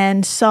 urine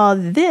and saw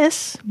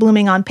this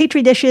blooming on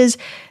Petri dishes,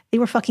 they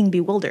were fucking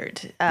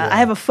bewildered. I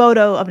have a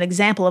photo of an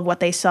example of what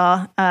they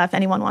saw, if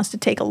anyone wants to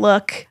take a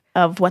look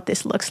of what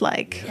this looks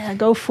like. Yeah,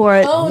 go for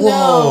it. Oh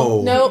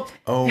Whoa. no! Nope.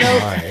 Oh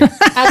Nope. my.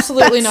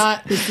 Absolutely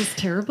not. This is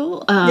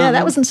terrible. Yeah,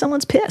 that was in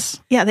someone's piss.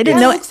 Yeah, they It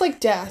didn't know it. looks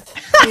like death.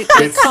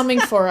 It's coming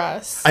for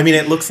us. I mean,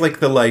 it looks like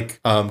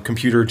the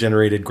computer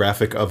generated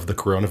graphic of the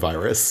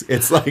coronavirus.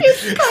 It's like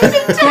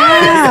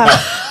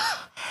Yeah.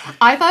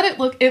 I thought it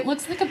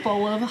looks like a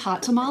bowl of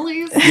hot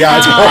tamales.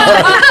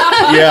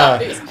 yeah.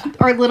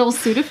 Or little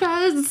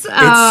Sudafeds.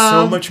 It's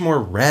so much more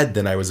red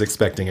than I was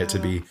expecting it to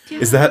be.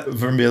 Is that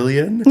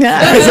vermilion?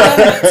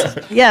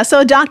 Yeah,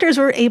 so doctors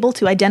were able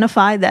to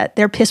identify that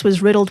their piss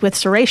was riddled with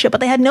Serratia, but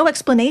they had no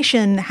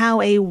explanation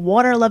how a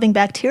water-loving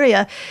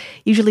bacteria,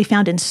 usually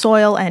found in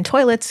soil and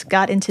toilets,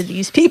 got into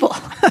these people.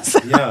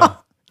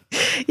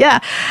 Yeah.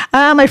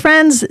 My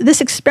friends,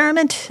 this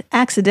experiment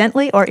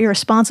accidentally or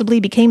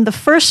irresponsibly became the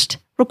first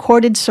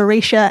recorded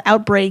Serratia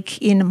outbreak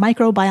in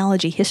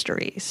microbiology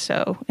history.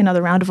 So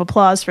another round of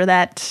applause for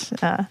that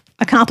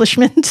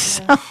accomplishment.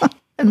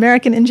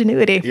 American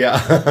ingenuity.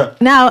 Yeah.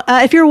 Now,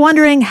 if you're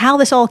wondering how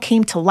this all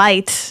came to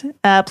light,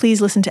 please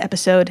listen to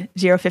episode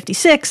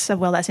 056 of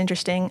Well, That's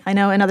Interesting. I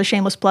know, another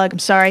shameless plug. I'm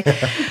sorry.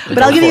 But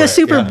I'll give you a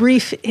super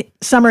brief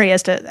summary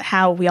as to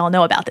how we all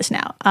know about this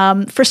now.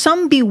 For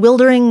some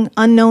bewildering,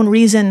 unknown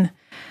reason,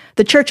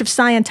 the Church of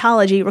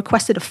Scientology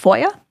requested a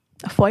FOIA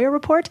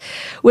report,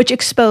 which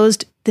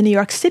exposed the New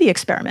York City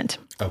experiment.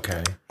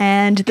 Okay.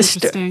 And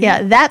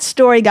that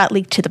story got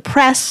leaked to the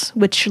press,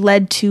 which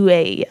led to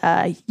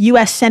a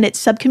U.S. Senate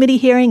subcommittee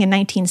hearing in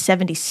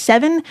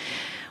 1977,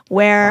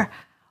 where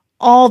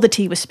all the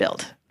tea was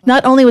spilled.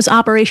 Not only was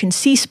Operation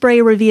Sea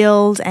Spray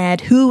revealed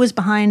and who was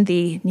behind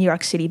the New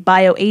York City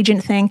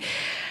bioagent thing,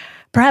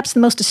 perhaps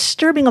the most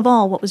disturbing of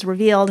all, what was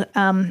revealed,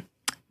 the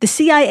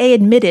CIA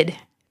admitted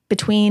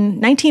between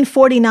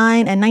 1949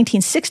 and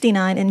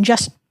 1969, in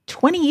just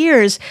 20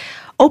 years,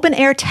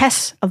 open-air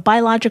tests of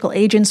biological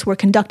agents were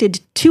conducted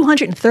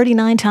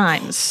 239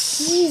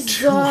 times. Jesus.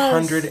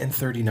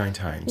 239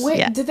 times. Wait,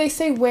 Yeah. did they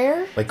say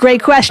where?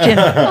 Great question.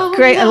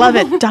 Great, I love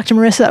it. Dr.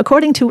 Marissa,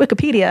 according to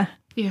Wikipedia,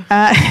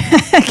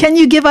 can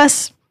you give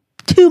us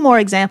 2 more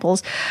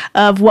examples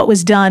of what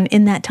was done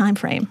in that time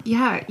frame?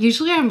 Yeah,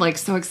 usually I'm like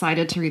so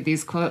excited to read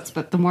these quotes,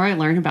 but the more I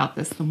learn about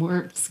this, the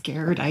more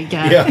scared I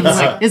get. Yeah. I'm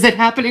like, is it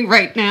happening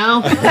right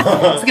now?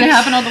 It's going to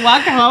happen on the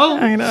walk home.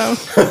 I know.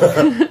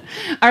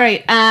 All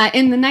right.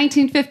 In the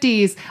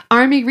 1950s,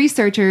 Army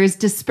researchers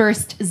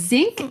dispersed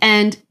zinc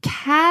and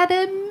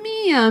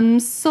cadmium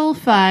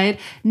sulfide,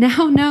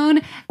 now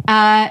known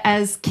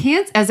as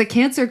a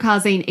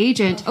cancer-causing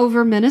agent,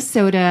 over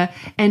Minnesota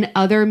and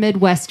other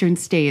Midwestern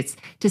states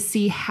to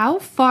see how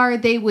far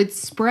they would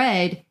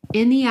spread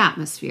in the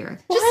atmosphere.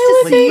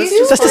 Why would they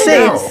do Just to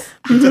that?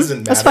 say. It doesn't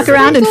matter. Let's fuck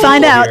around and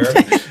find out.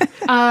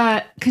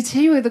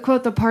 Continuing the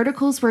quote, the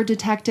particles were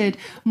detected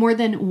more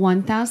than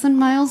 1,000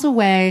 miles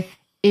away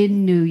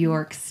in New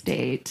York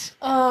State.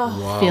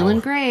 Feeling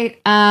great.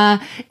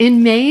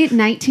 In May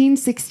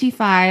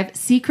 1965,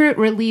 secret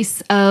release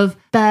of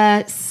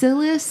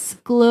Bacillus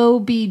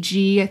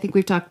globigi, I think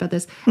we've talked about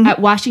this, at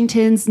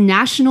Washington's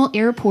National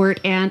Airport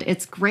and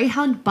its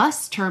Greyhound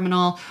bus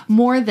terminal,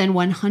 more than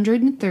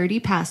 130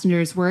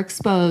 passengers were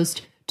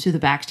exposed to the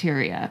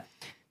bacteria.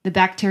 The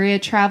bacteria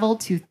traveled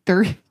to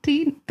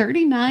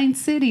 39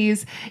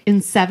 cities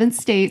in 7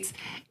 states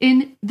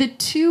in the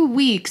 2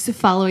 weeks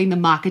following the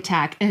mock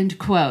attack, end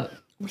quote.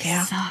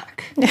 Yeah.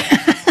 Suck.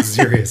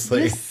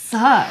 Seriously.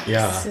 Sucks.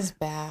 Yeah. This is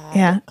bad.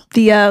 Yeah.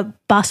 The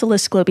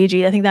Bacillus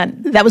globigi, I think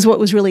that was what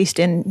was released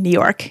in New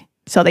York.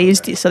 So they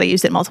used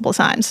it multiple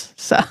times.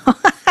 So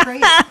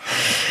Great.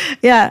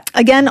 yeah,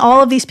 again,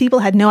 all of these people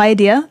had no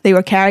idea they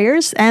were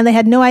carriers, and they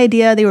had no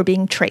idea they were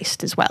being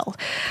traced as well.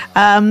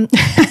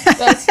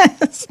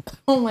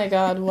 Oh my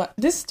God. What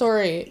this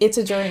story, it's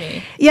a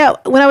journey. Yeah,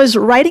 when I was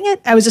writing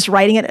it, I was just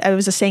writing it. I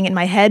was just saying it in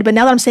my head. But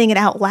now that I'm saying it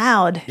out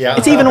loud, Yeah.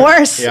 it's even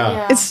worse.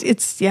 Yeah.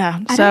 It's yeah.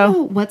 I So don't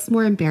know what's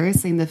more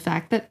embarrassing, the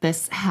fact that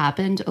this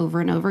happened over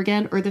and over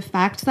again, or the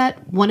fact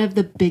that one of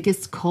the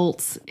biggest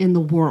cults in the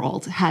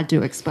world had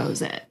to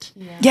expose it.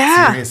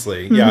 yeah.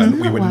 Seriously. Yeah.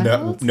 We would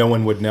Wild. no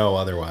one would know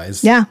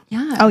otherwise. Yeah.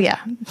 Yeah. Oh, yeah.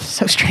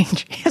 So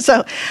strange.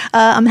 So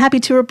I'm happy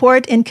to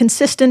report in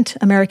consistent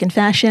American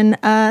fashion,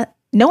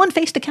 no one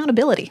faced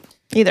accountability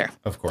either.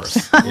 Of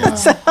course. Yeah.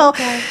 So,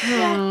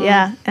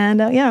 yeah. And,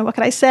 what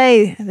can I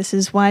say? This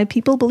is why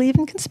people believe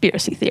in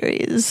conspiracy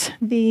theories.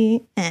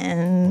 The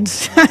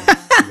end.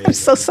 I'm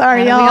so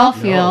sorry, How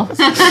do we y'all. all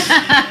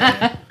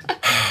feel?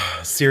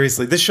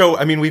 Seriously, this show,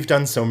 I mean, we've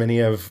done so many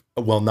of,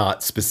 well,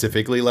 not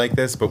specifically like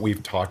this, but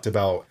we've talked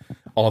about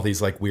all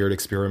these like weird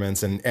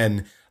experiments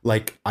and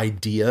like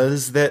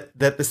ideas that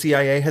the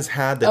CIA has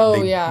had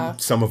that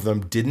some of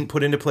them didn't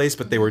put into place,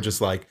 but they were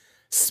just like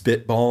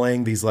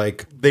spitballing these,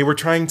 like, they were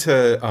trying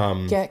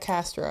to Get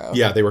Castro.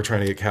 yeah, they were trying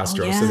to get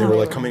Castro. yeah. So they were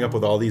like coming up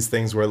with all these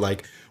things where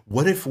like,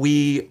 what if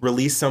we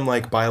release some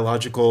like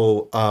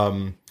biological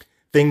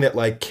thing that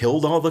like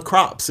killed all the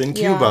crops in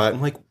Cuba?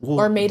 And like, well,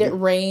 Or made it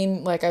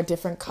rain like a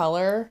different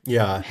color.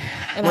 yeah.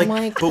 And I'm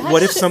like, but that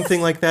what if shit-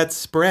 something like that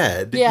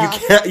spread? Yeah. You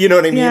can't, you know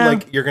what I mean? Yeah.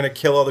 Like, you're going to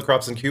kill all the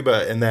crops in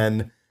Cuba and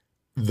then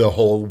the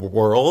whole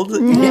world,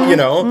 you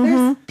know?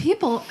 There's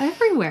people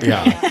everywhere.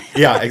 Yeah.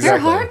 Yeah, exactly. They're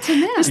hard to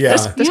miss. Yeah.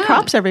 There's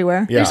crops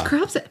everywhere. Yeah. There's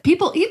crops.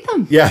 People eat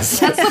them. Yes,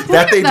 That's the point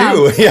that they of them.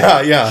 do.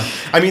 Yeah, yeah.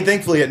 I mean,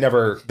 thankfully, they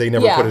never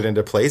Yeah. put it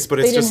into place. But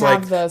it's They just didn't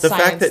like have the the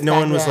fact that science no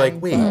one back was then,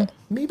 like, wait, but-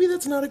 maybe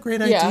that's not a great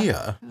Yeah.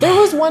 idea. There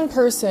was one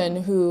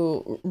person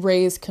who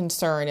raised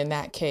concern in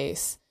that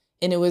case,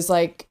 and it was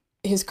like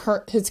his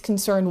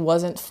concern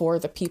wasn't for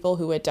the people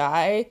who would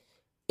die,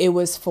 it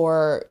was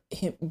for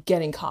him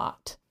getting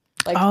caught,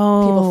 like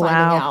people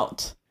finding wow.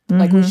 out,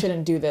 like we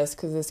shouldn't do this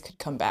because this could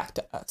come back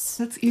to us.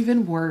 That's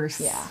even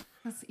worse. Yeah.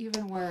 That's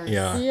even worse.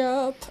 Yeah,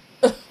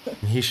 Yep.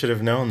 he should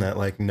have known that.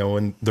 Like,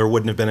 there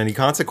wouldn't have been any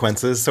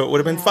consequences, so it would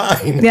have been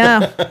fine.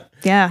 Yeah.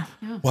 Yeah.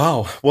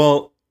 Wow.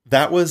 Well,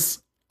 that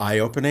was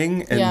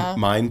eye-opening and Yeah.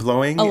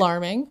 mind-blowing,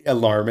 Alarming.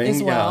 alarming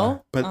as well.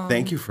 Yeah. But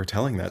thank you for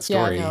telling that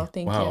story. no,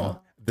 thank wow.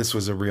 This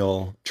was a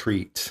real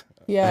treat.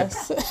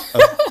 Yes.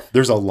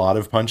 There's a lot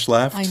of punch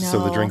left, I so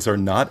the know. drinks are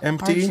not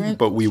empty, Our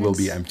but we will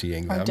be drinks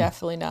emptying Are them.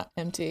 definitely not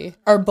empty.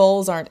 Our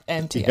bowls aren't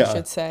empty, Yeah. I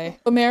should say.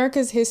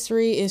 America's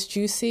history is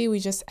juicy. We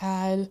just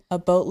add a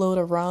boatload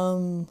of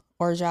rum,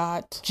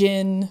 orgeat,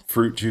 gin,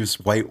 Fruit juice,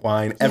 white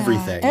wine,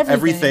 everything.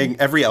 everything.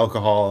 Every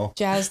alcohol.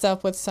 jazzed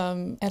up with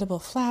some edible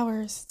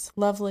flowers. It's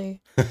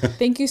lovely.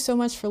 Thank you so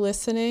much for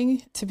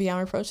listening to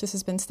Beyond Reproach. This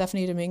has been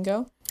Stephanie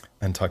Domingo.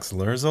 And Tux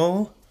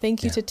Lurzel.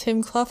 Thank you to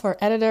Tim Clough, our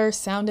editor,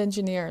 sound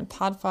engineer, and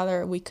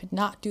podfather. We could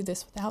not do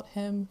this without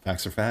him.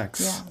 Facts are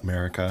facts. Yeah.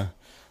 America.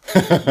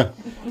 All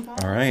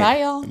right. Bye,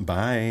 y'all.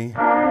 Bye.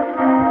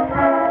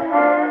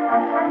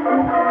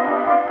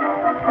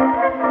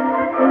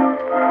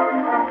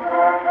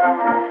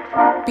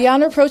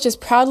 Beyond Reproach is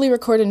proudly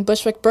recorded in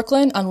Bushwick,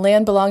 Brooklyn, on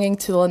land belonging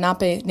to the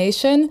Lenape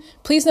Nation.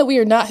 Please note we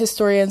are not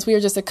historians. We are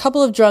just a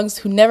couple of drunks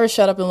who never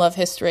shut up and love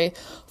history.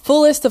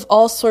 Full list of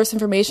all source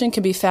information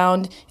can be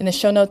found in the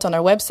show notes on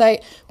our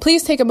website.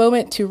 Please take a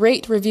moment to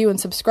rate, review, and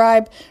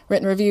subscribe.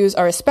 Written reviews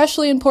are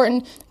especially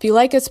important. If you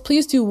like us,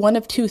 please do one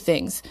of two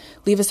things.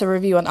 Leave us a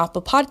review on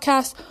Apple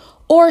Podcasts,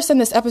 or send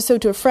this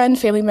episode to a friend,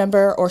 family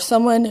member, or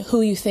someone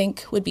who you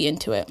think would be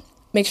into it.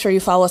 Make sure you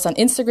follow us on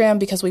Instagram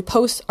because we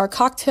post our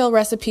cocktail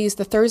recipes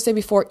the Thursday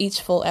before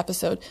each full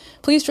episode.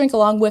 Please drink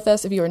along with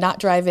us if you are not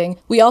driving.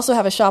 We also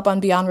have a shop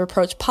on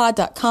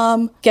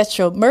beyondreproachpod.com. Get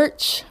your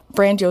merch,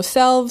 brand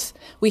yourselves.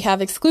 We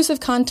have exclusive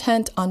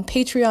content on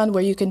Patreon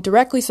where you can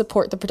directly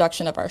support the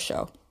production of our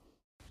show.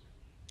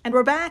 And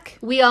we're back.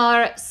 We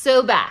are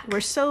so back.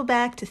 We're so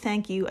back to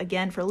thank you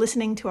again for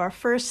listening to our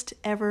first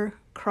ever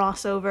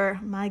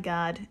crossover, my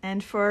God,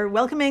 and for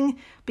welcoming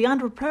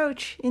Beyond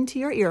Reproach into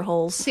your ear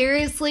holes.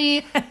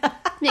 Seriously,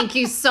 thank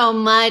you so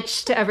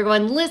much to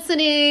everyone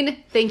listening.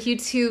 Thank you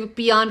to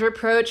Beyond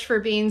Reproach for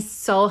being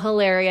so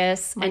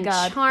hilarious and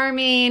God.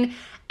 charming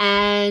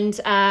and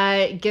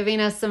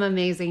giving us some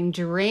amazing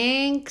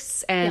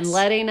drinks and Yes.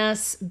 letting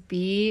us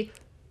be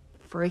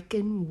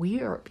freaking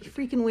weird.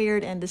 Freaking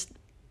weird, and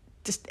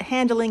just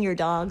handling your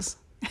dogs.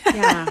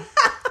 Yeah.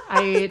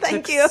 I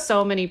Thank took you.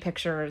 so many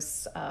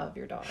pictures of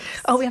your dogs.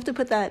 Oh, we have to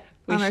put that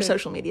on our should,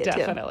 social media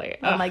definitely.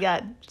 too. Oh my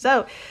God.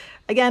 So,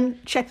 again,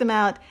 check them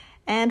out,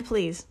 and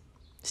please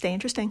stay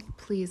interesting.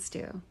 Please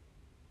do.